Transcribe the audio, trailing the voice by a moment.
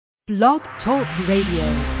Blog Talk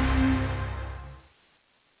Radio.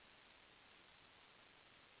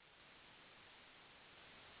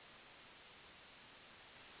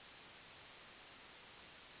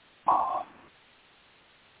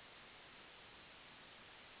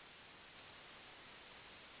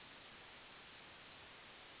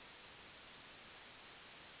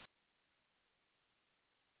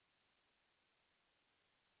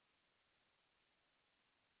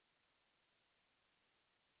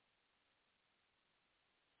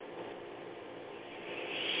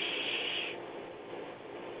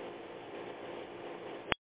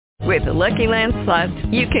 With the Lucky Land Slots,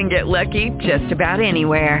 you can get lucky just about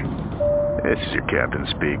anywhere. This is your captain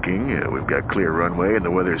speaking. We've got clear runway and the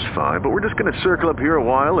weather's fine, but we're just going to circle up here a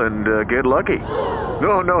while and get lucky.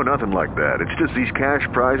 No, nothing like that. It's just these cash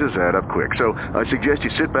prizes add up quick. So I suggest you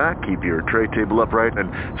sit back, keep your tray table upright, and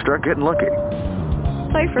start getting lucky.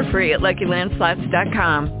 Play for free at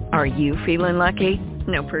LuckyLandSlots.com. Are you feeling lucky?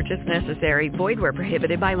 No purchase necessary. Void where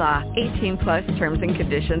prohibited by law. 18+ terms and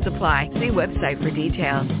conditions apply. See website for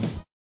details.